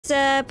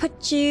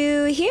put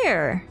you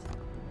here.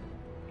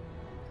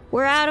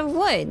 We're out of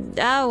wood.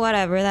 Oh,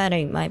 whatever. That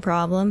ain't my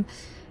problem.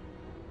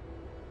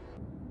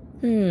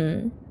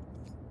 Oh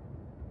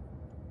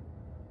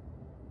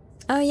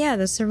yeah,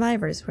 the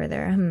survivors were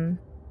there.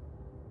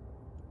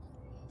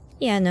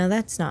 Yeah, no,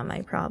 that's not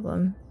my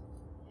problem.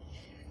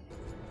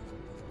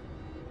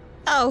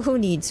 Oh, who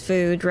needs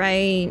food,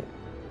 right?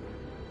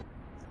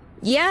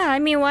 Yeah, I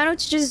mean, why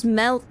don't you just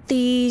melt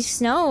the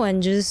snow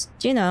and just,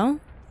 you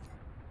know,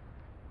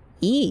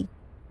 eat?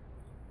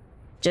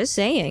 Just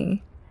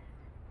saying.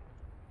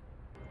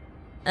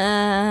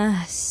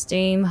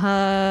 Steam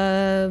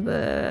hub.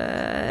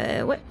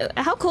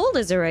 How cold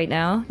is it right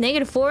now?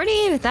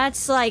 -40?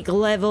 That's like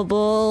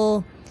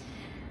livable.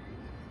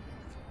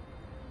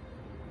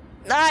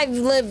 I've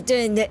lived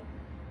in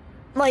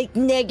like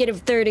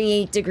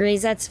 -38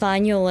 degrees. That's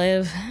fine, you'll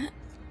live.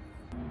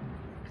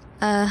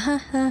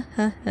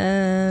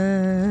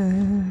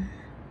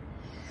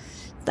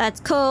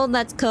 That's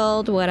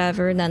cold,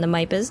 whatever, none of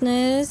my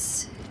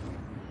business.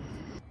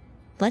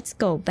 Let's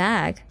go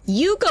back.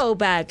 You go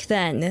back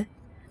then.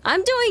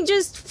 I'm doing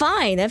just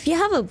fine. If you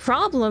have a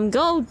problem,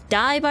 go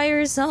die by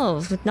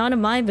yourself. None of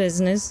my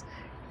business.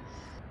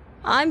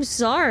 I'm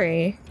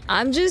sorry.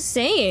 I'm just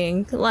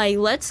saying, like,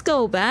 let's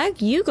go back,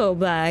 you go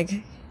back.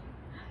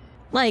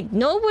 Like,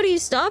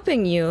 nobody's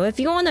stopping you. If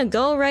you want to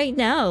go right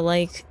now,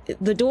 like,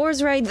 the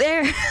door's right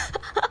there.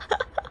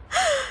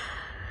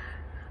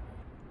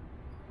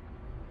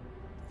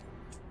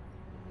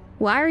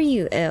 Why are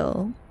you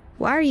ill?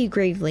 Why are you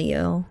gravely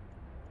ill?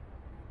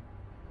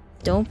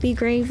 Don't be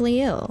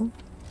gravely ill.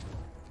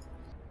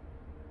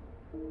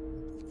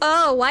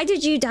 Oh, why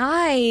did you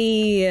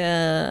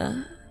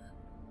die?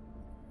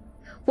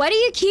 Why do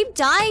you keep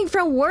dying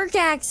from work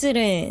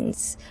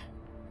accidents?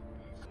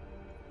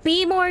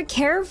 Be more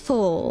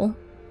careful.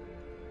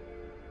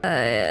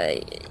 Oh,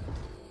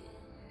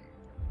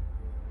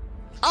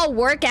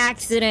 work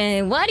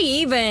accident. What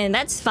even?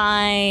 That's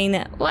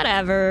fine.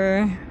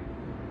 Whatever.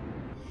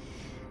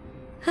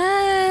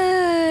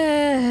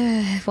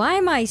 Why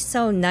am I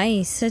so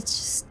nice? It's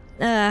just...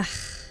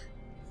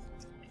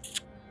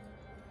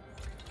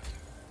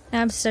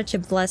 I'm such a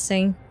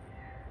blessing.